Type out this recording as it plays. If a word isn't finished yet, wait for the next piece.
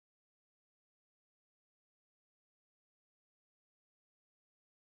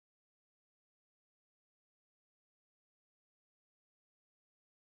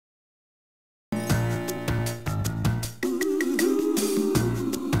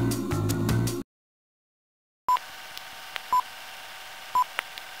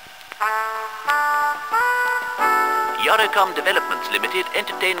Eurocom Developments Limited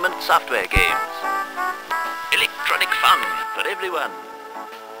entertainment software games. Electronic fun for everyone.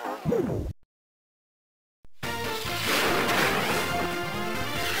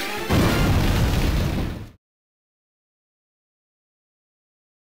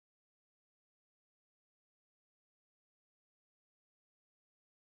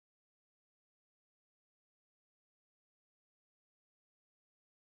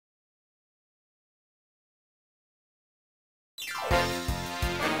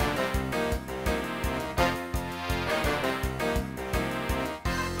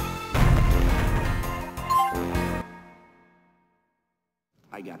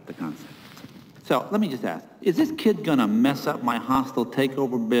 I got the concept. So, let me just ask, is this kid gonna mess up my hostile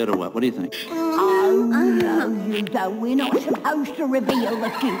takeover bid or what? What do you think? Oh, no, you don't. We're not supposed to reveal the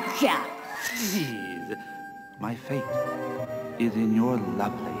future. Jeez, my fate is in your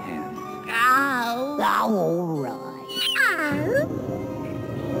lovely hands. Oh, all right.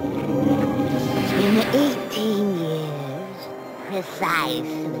 It's been 18 years, precisely.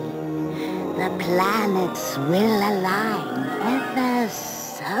 The planets will align ever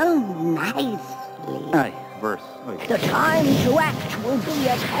so nicely. Aye, verse. Aye. The time to act will be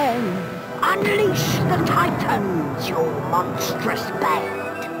at hand. Unleash the Titans, you monstrous band.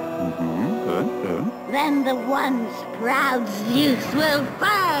 Good. Then the once proud Zeus will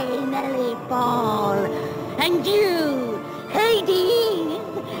finally fall, and you, Hades,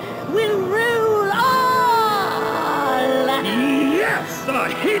 will rule all! Yes, the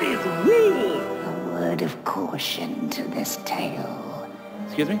Hades rule! A word of caution to this tale.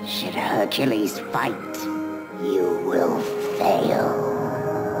 Excuse me? Should Hercules fight, you will fail.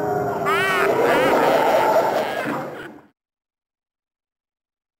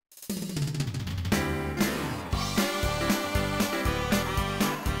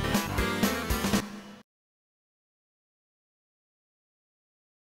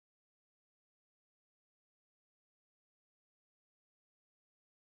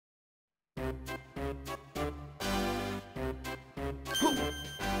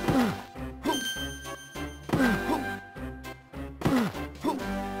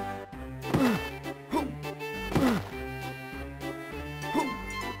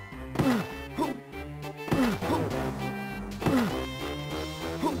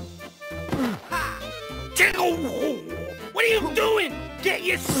 What are you doing? Get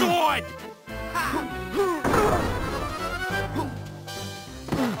your sword!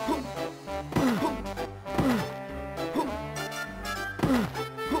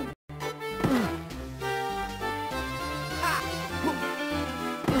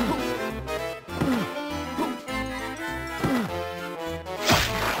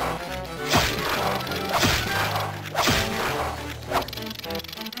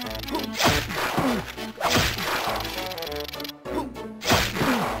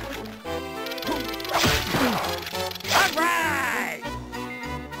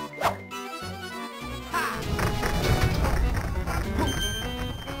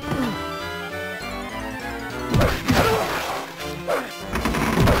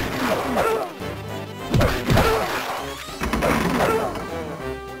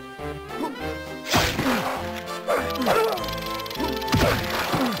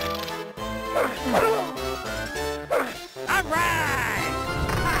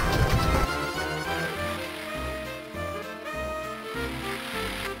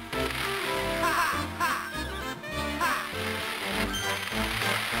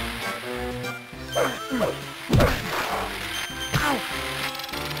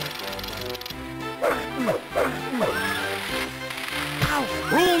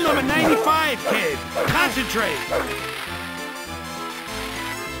 Rule number 95, kid. Concentrate.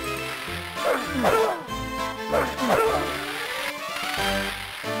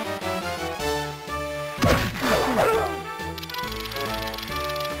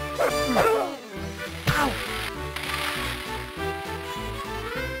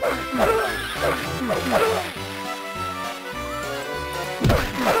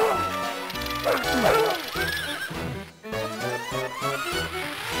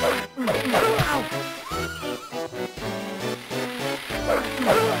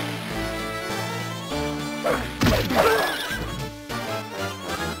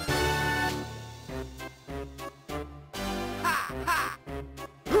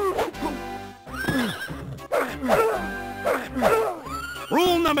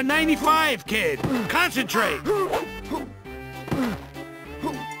 Rule number 95, kid. Concentrate.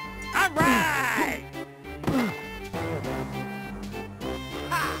 All right.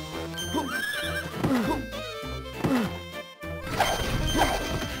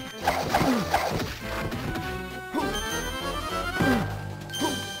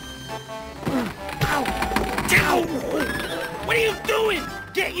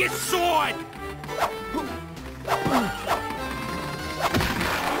 Get your sword!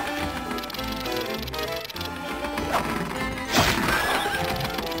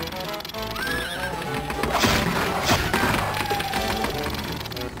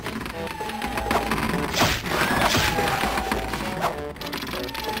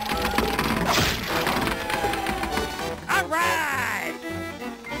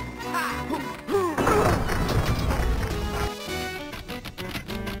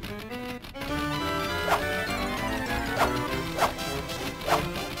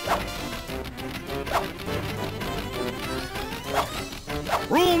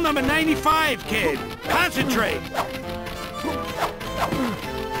 Rule number 95, kid. Concentrate.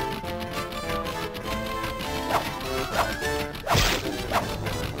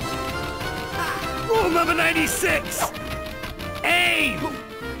 Rule number 96. Aim.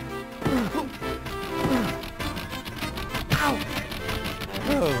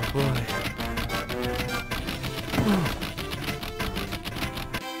 Oh, boy.